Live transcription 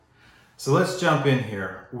So let's jump in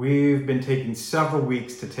here. We've been taking several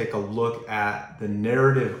weeks to take a look at the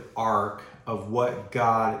narrative arc of what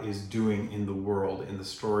God is doing in the world in the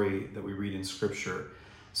story that we read in Scripture.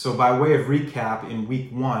 So by way of recap, in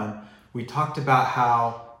week 1, we talked about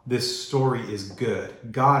how this story is good.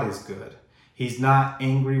 God is good. He's not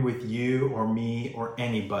angry with you or me or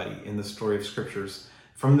anybody in the story of Scriptures.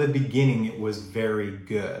 From the beginning, it was very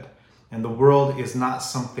good. And the world is not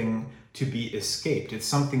something to be escaped. It's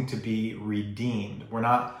something to be redeemed. We're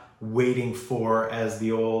not waiting for, as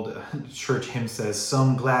the old church hymn says,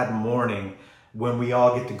 some glad morning when we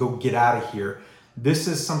all get to go get out of here. This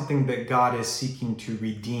is something that God is seeking to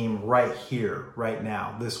redeem right here, right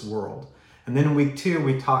now, this world. And then in week 2,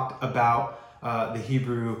 we talked about the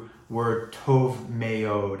Hebrew word tov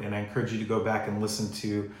meod, and I encourage you to go back and listen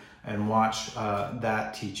to and watch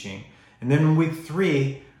that teaching. And then in week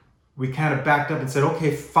 3, we kind of backed up and said,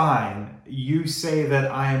 okay, fine. You say that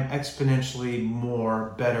I am exponentially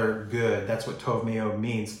more, better, good. That's what tov meod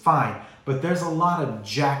means. Fine. But there's a lot of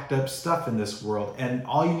jacked up stuff in this world. And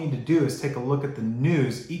all you need to do is take a look at the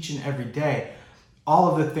news each and every day. All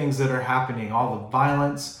of the things that are happening, all the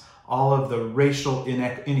violence, all of the racial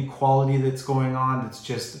inequality that's going on, that's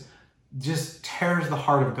just tears the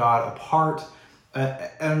heart of God apart.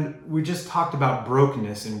 And we just talked about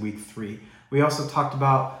brokenness in week 3. We also talked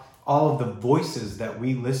about all of the voices that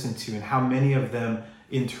we listen to and how many of them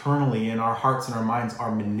internally in our hearts and our minds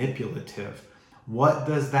are manipulative. What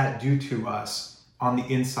does that do to us on the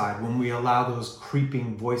inside when we allow those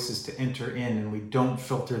creeping voices to enter in and we don't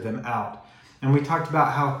filter them out? And we talked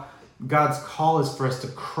about how God's call is for us to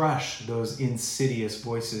crush those insidious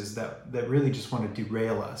voices that really just want to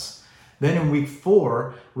derail us. Then in week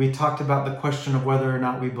 4, we talked about the question of whether or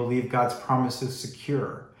not we believe God's promise is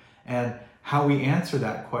secure. And how we answer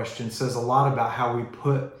that question says a lot about how we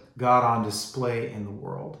put God on display in the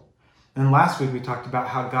world. And last week we talked about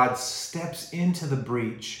how God steps into the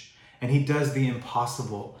breach and he does the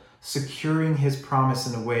impossible, securing his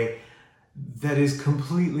promise in a way that is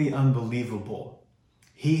completely unbelievable.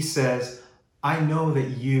 He says, I know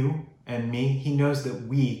that you and me, he knows that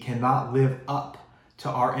we cannot live up to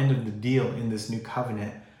our end of the deal in this new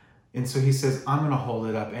covenant. And so he says, I'm going to hold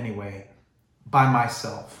it up anyway by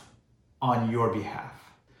myself, on your behalf.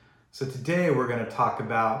 So today we're going to talk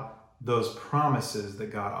about those promises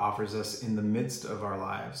that God offers us in the midst of our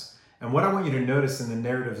lives. And what I want you to notice in the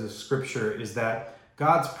narratives of Scripture is that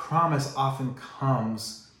God's promise often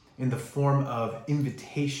comes in the form of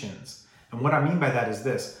invitations. And what I mean by that is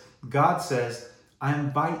this. God says, I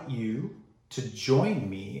invite you to join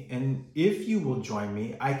me, and if you will join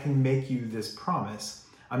me, I can make you this promise.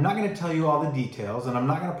 I'm not going to tell you all the details, and I'm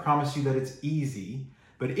not going to promise you that it's easy.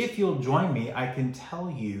 But if you'll join me, I can tell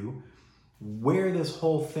you where this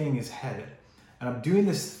whole thing is headed. And I'm doing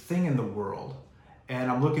this thing in the world,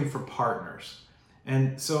 and I'm looking for partners.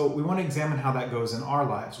 And so we want to examine how that goes in our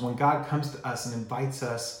lives. When God comes to us and invites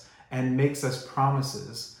us and makes us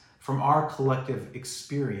promises from our collective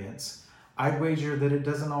experience, I'd wager that it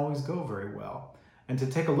doesn't always go very well. And to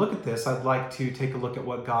take a look at this, I'd like to take a look at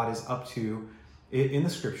what God is up to in the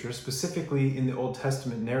Scriptures, specifically in the Old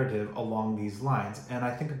Testament narrative along these lines. And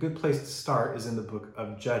I think a good place to start is in the book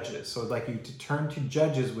of Judges. So I'd like you to turn to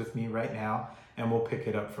Judges with me right now, and we'll pick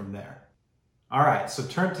it up from there. All right, so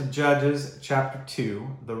turn to Judges chapter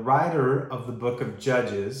 2. The writer of the book of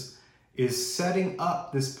Judges is setting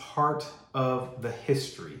up this part of the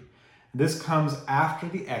history. This comes after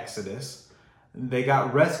the Exodus. They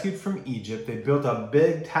got rescued from Egypt. They built a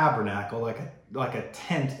big tabernacle, like a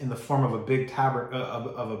tent in the form of a big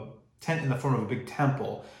tent in the form of a big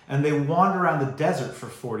temple, and they wander around the desert for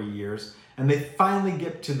 40 years, and they finally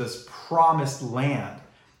get to this promised land,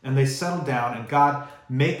 and they settle down, and God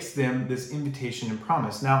makes them this invitation and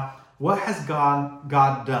promise. Now, what has God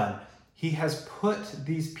done? He has put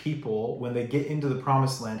these people, when they get into the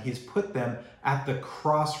promised land, he's put them at the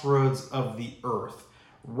crossroads of the earth.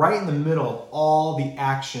 Right in the middle of all the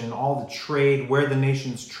action, all the trade, where the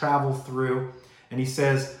nations travel through. And he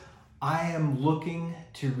says, I am looking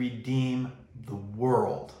to redeem the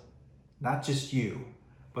world. Not just you,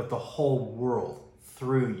 but the whole world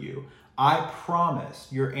through you. I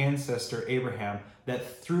promised your ancestor Abraham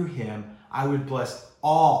that through him I would bless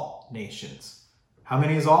all nations. How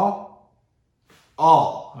many is all?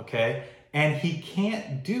 All, okay? And he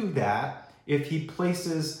can't do that if he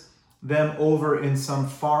places them over in some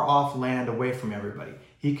far off land away from everybody.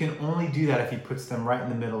 He can only do that if he puts them right in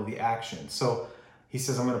the middle of the action. So he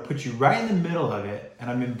says, I'm going to put you right in the middle of it, and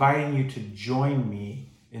I'm inviting you to join me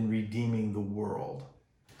in redeeming the world.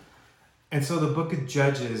 And so the book of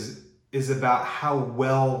Judges is about how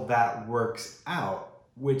well that works out,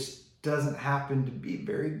 which doesn't happen to be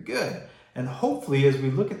very good. And hopefully, as we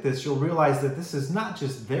look at this, you'll realize that this is not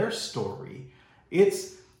just their story.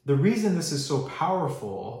 It's the reason this is so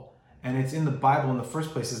powerful, and it's in the Bible in the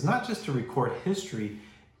first place, is not just to record history,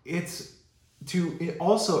 it's to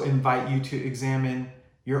also invite you to examine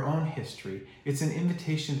your own history. It's an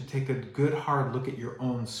invitation to take a good hard look at your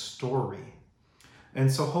own story.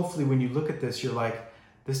 And so hopefully when you look at this, you're like,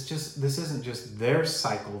 this isn't just their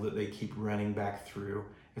cycle that they keep running back through.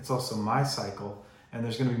 It's also my cycle, and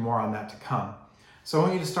there's going to be more on that to come. So I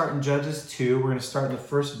want you to start in Judges 2. We're going to start in the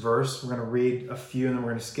first verse. We're going to read a few, and then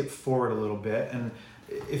we're going to skip forward a little bit. And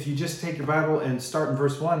if you just take your Bible and start in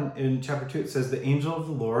verse 1, in chapter 2, it says, "The angel of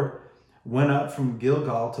the Lord went up from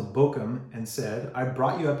Gilgal to Bochum and said, I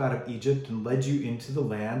brought you up out of Egypt and led you into the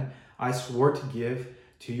land I swore to give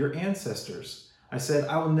to your ancestors. I said,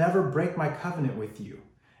 I will never break my covenant with you,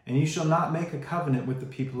 and you shall not make a covenant with the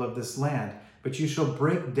people of this land, but you shall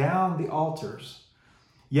break down the altars.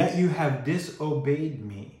 Yet you have disobeyed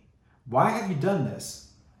me. Why have you done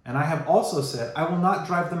this? And I have also said, I will not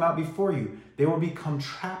drive them out before you. They will become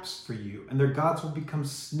traps for you, and their gods will become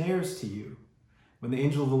snares to you. When the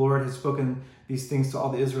angel of the Lord had spoken these things to all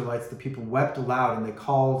the Israelites, the people wept aloud, and they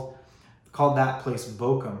called that place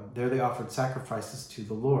Bochum. There they offered sacrifices to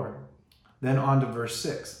the Lord." Then on to verse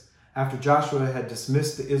 6. "After Joshua had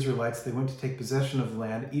dismissed the Israelites, they went to take possession of the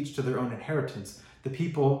land, each to their own inheritance. The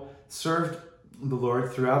people served the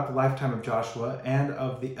Lord throughout the lifetime of Joshua and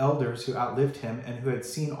of the elders who outlived him and who had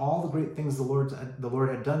seen all the great things the Lord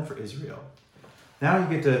had done for Israel." Now you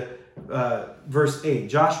get to verse 8,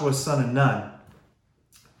 Joshua son of Nun.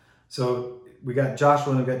 So we got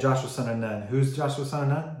Joshua and we got Joshua son of Nun. Who's Joshua son of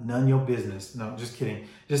Nun? None your business. No, just kidding. It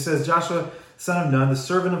just says Joshua son of Nun, the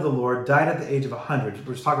servant of the Lord, died at the age of 100.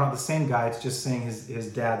 We're just talking about the same guy. It's just saying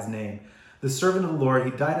his dad's name. The servant of the Lord,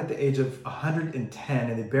 he died at the age of 110,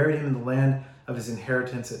 and they buried him in the land of his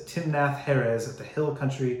inheritance at Timnath-Heres in the hill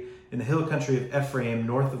country of Ephraim,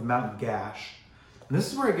 north of Mount Gash. And this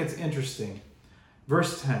is where it gets interesting.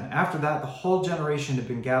 Verse 10, "After that, the whole generation had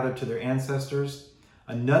been gathered to their ancestors.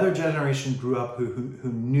 Another generation grew up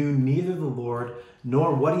who knew neither the Lord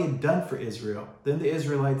nor what he had done for Israel. Then the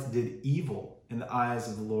Israelites did evil in the eyes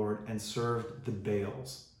of the Lord and served the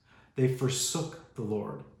Baals. They forsook the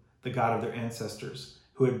Lord, the God of their ancestors,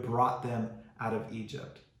 who had brought them out of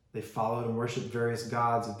Egypt. They followed and worshiped various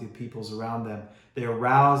gods of the peoples around them. They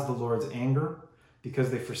aroused the Lord's anger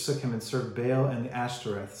because they forsook him and served Baal and the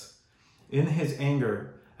Ashtoreths. In his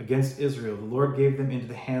anger against Israel, the Lord gave them into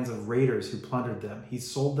the hands of raiders who plundered them. He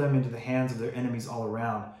sold them into the hands of their enemies all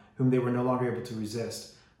around, whom they were no longer able to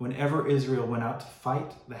resist. Whenever Israel went out to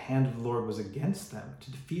fight, the hand of the Lord was against them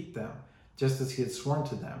to defeat them, just as he had sworn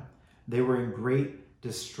to them. They were in great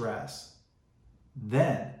distress.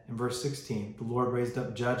 Then, in verse 16, the Lord raised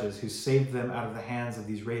up judges who saved them out of the hands of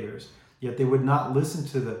these raiders. Yet they would not listen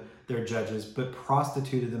to their judges, but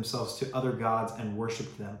prostituted themselves to other gods and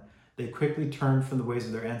worshipped them. They quickly turned from the ways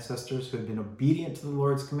of their ancestors who had been obedient to the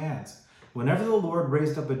Lord's commands. Whenever the Lord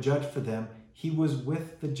raised up a judge for them, he was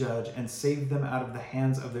with the judge and saved them out of the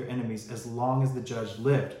hands of their enemies as long as the judge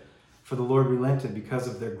lived. For the Lord relented because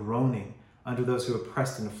of their groaning under those who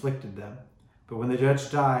oppressed and afflicted them. But when the judge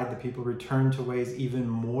died, the people returned to ways even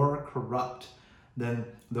more corrupt than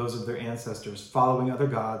those of their ancestors, following other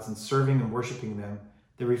gods and serving and worshiping them.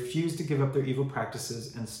 They refused to give up their evil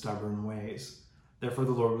practices and stubborn ways. Therefore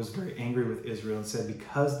the Lord was very angry with Israel and said,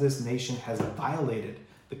 because this nation has violated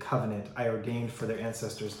the covenant I ordained for their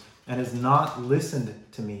ancestors and has not listened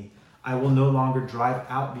to me, I will no longer drive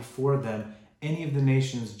out before them any of the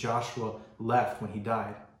nations Joshua left when he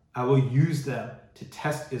died. I will use them to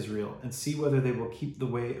test Israel and see whether they will keep the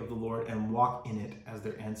way of the Lord and walk in it as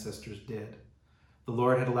their ancestors did. The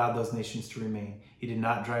Lord had allowed those nations to remain. He did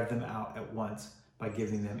not drive them out at once by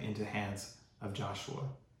giving them into hands of Joshua.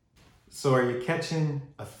 So are you catching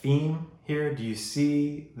a theme here? Do you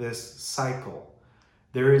see this cycle?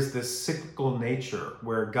 There is this cyclical nature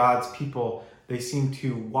where God's people, they seem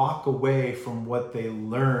to walk away from what they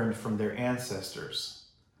learned from their ancestors.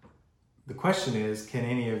 The question is, can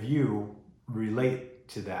any of you relate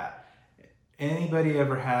to that? Anybody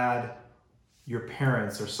ever had your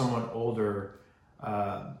parents or someone older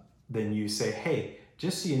than you say, hey,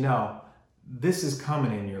 just so you know, this is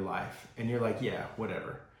coming in your life. And you're like, yeah,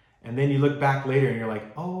 whatever. And then you look back later and you're like,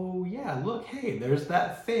 oh yeah, look, hey, there's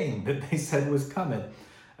that thing that they said was coming.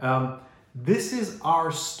 This is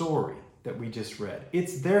our story that we just read.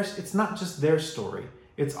 It's not just their story,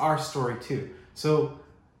 it's our story too. So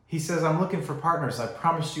he says, I'm looking for partners. I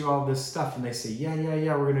promised you all this stuff. And they say,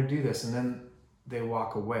 yeah, we're gonna do this. And then they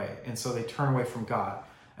walk away. And so they turn away from God.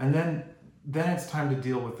 And then then it's time to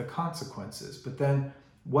deal with the consequences. But then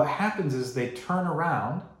what happens is they turn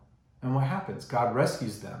around, and what happens? God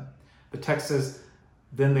rescues them. The text says,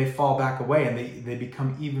 then they fall back away and they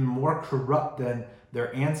become even more corrupt than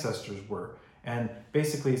their ancestors were. And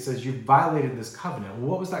basically it says, you violated this covenant. Well,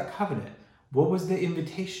 what was that covenant? What was the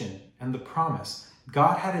invitation and the promise?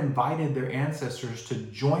 God had invited their ancestors to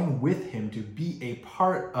join with him to be a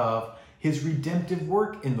part of his redemptive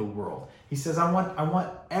work in the world. He says, I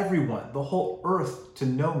want everyone, the whole earth, to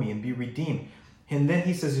know me and be redeemed. And then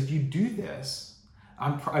he says, if you do this,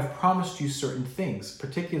 I've promised you certain things,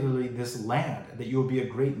 particularly this land, that you will be a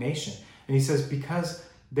great nation. And he says, because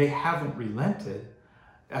they haven't relented,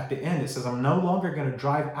 at the end it says, I'm no longer going to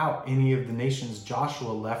drive out any of the nations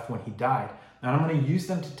Joshua left when he died. And I'm going to use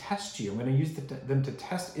them to test you. I'm going to use them to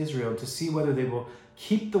test Israel to see whether they will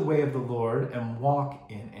keep the way of the Lord and walk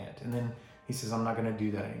in it. And then he says, I'm not going to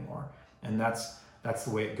do that anymore. And that's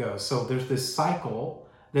the way it goes. So there's this cycle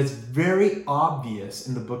that's very obvious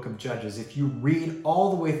in the book of Judges. If you read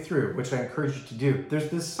all the way through, which I encourage you to do, there's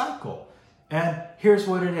this cycle. And here's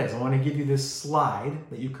what it is. I want to give you this slide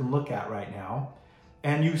that you can look at right now.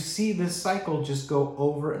 And you see this cycle just go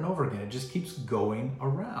over and over again. It just keeps going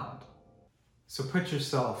around. So put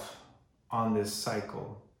yourself on this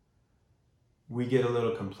cycle. We get a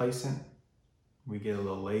little complacent, we get a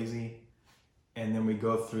little lazy, and then we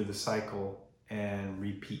go through the cycle and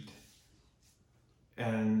repeat.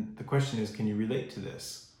 And the question is, can you relate to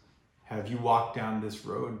this? Have you walked down this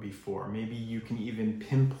road before? Maybe you can even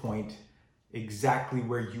pinpoint exactly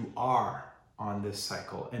where you are on this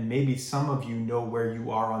cycle. And maybe some of you know where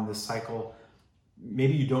you are on this cycle.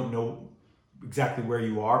 Maybe you don't know exactly where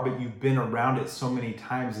you are, but you've been around it so many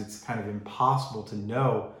times it's kind of impossible to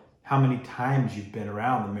know how many times you've been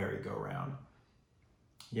around the merry-go-round.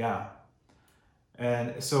 Yeah.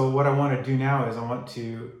 And so what I want to do now is I want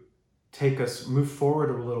to move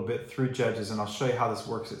forward a little bit through Judges, and I'll show you how this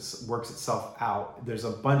works itself out. There's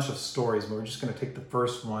a bunch of stories, but we're just going to take the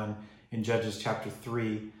first one in Judges chapter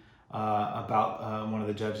 3 about one of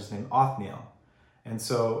the judges named Othniel. And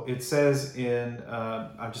so it says in,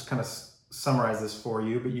 I've just kind of summarized this for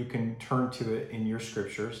you, but you can turn to it in your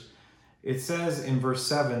scriptures. It says in verse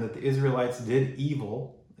 7 that the Israelites did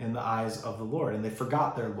evil in the eyes of the Lord, and they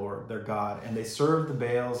forgot their Lord, their God, and they served the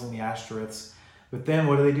Baals and the Ashtoreths. But then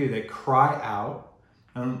what do? They cry out,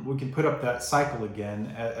 and we can put up that cycle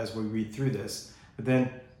again as we read through this. But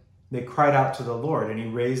then they cried out to the Lord, and he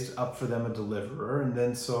raised up for them a deliverer, and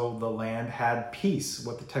then so the land had peace.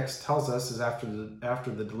 What the text tells us is after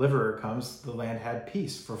the deliverer comes, the land had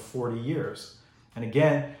peace for 40 years. And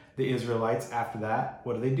again, the Israelites after that,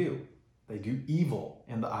 what do? They do evil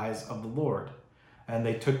in the eyes of the Lord. And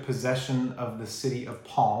they took possession of the city of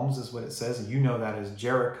palms, is what it says, and you know that as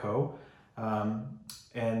Jericho.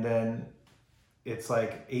 And then it's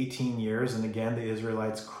like 18 years, and again, the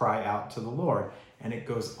Israelites cry out to the Lord. And it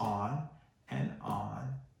goes on and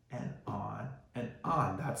on and on and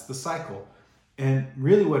on. That's the cycle. And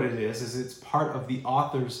really what it is it's part of the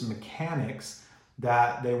author's mechanics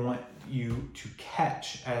that they want you to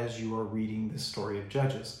catch as you are reading the story of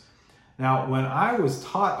Judges. Now, when I was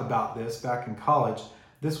taught about this back in college,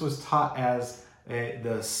 this was taught as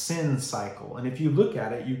the sin cycle. And if you look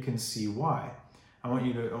at it, you can see why. I want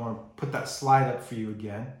to put that slide up for you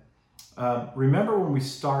again. Remember when we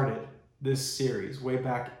started this series way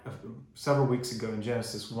back several weeks ago in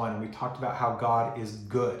Genesis 1, and we talked about how God is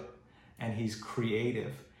good and he's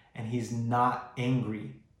creative and he's not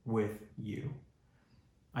angry with you.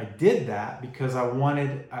 I did that because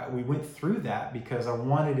we went through that because I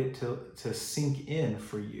wanted it to sink in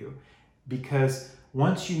for you. Because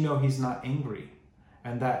once you know he's not angry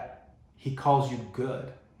and that he calls you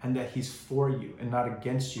good and that he's for you and not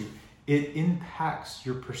against you, it impacts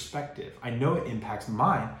your perspective. I know it impacts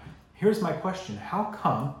mine. Here's my question. How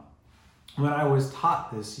come when I was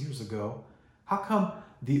taught this years ago, how come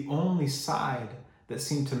the only side that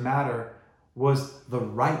seemed to matter was the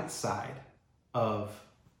right side of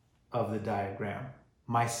the diagram,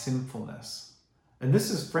 my sinfulness? And this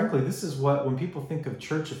is what, when people think of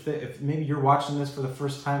church, if maybe you're watching this for the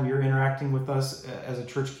first time, you're interacting with us as a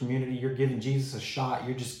church community, you're giving Jesus a shot,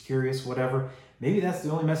 you're just curious, whatever. Maybe that's the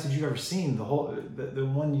only message you've ever seen. The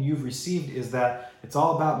one you've received is that it's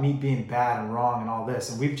all about me being bad and wrong and all this.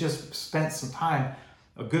 And we've just spent some time,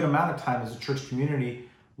 a good amount of time as a church community,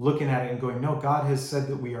 looking at it and going, no, God has said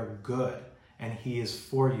that we are good and he is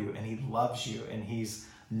for you and he loves you and he's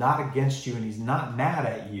not against you and he's not mad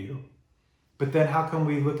at you. But then how come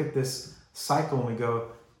we look at this cycle and we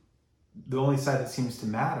go, the only side that seems to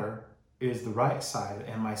matter is the right side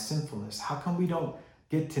and my sinfulness? How come we don't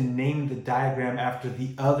get to name the diagram after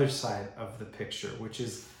the other side of the picture, which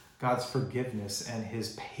is God's forgiveness and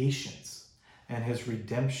his patience and his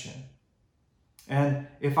redemption. And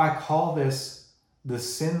if I call this the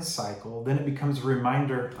sin cycle, then it becomes a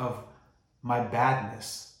reminder of my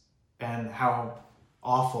badness and how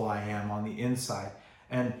awful I am on the inside.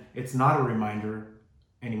 And it's not a reminder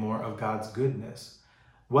anymore of God's goodness.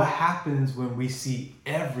 What happens when we see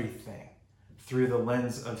everything through the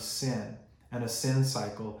lens of sin and a sin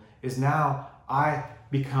cycle is now I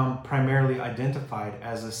become primarily identified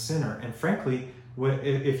as a sinner. And frankly,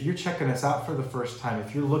 if you're checking us out for the first time,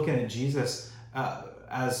 if you're looking at Jesus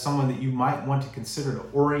as someone that you might want to consider to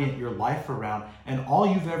orient your life around, and all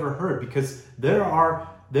you've ever heard, because there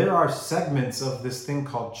are segments of this thing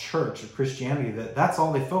called church or Christianity that's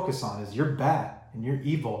all they focus on is you're bad and you're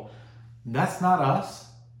evil. That's not us.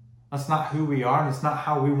 That's not who we are, and it's not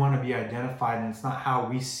how we want to be identified, and it's not how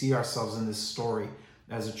we see ourselves in this story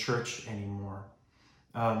as a church anymore.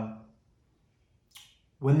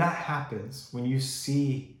 When that happens, when you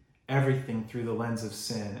see everything through the lens of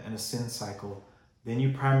sin and a sin cycle, then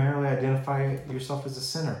you primarily identify yourself as a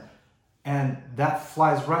sinner. And that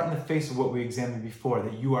flies right in the face of what we examined before,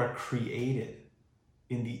 that you are created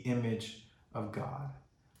in the image of God.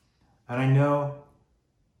 And I know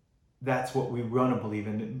that's what we want to believe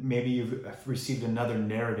in. Maybe you've received another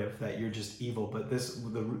narrative that you're just evil, but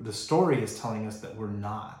the story is telling us that we're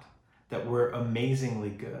not, that we're amazingly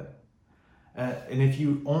good. And if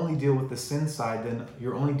you only deal with the sin side, then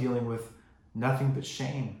you're only dealing with nothing but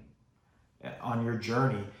shame on your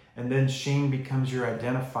journey. And then shame becomes your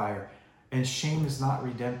identifier. And shame is not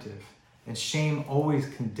redemptive. And shame always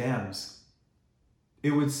condemns. It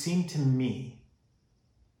would seem to me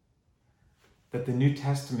that the New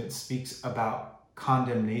Testament speaks about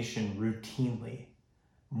condemnation routinely.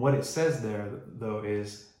 What it says there, though,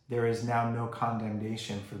 is there is now no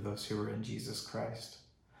condemnation for those who are in Jesus Christ.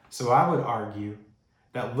 So I would argue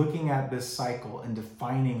that looking at this cycle and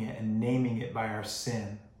defining it and naming it by our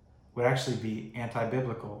sin would actually be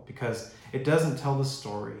anti-biblical, because it doesn't tell the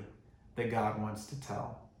story that God wants to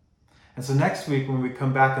tell. And so next week, when we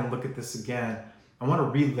come back and look at this again, I want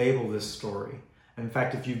to relabel this story. In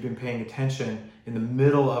fact, if you've been paying attention, in the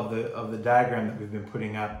middle of the diagram that we've been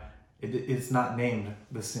putting up, it's not named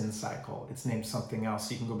the sin cycle. It's named something else.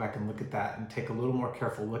 So you can go back and look at that and take a little more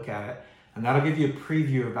careful look at it. And that'll give you a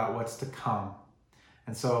preview about what's to come.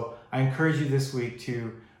 And so I encourage you this week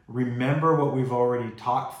to remember what we've already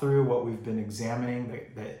talked through, what we've been examining,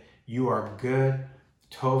 that you are good,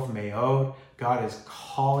 tov me'od. God is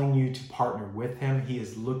calling you to partner with him. He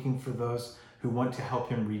is looking for those who want to help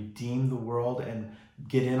him redeem the world and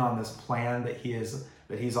get in on this plan that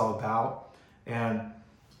he's all about. And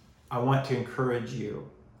I want to encourage you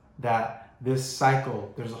that this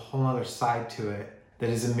cycle, there's a whole other side to it that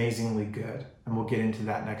is amazingly good. And we'll get into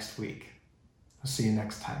that next week. I'll see you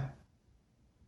next time.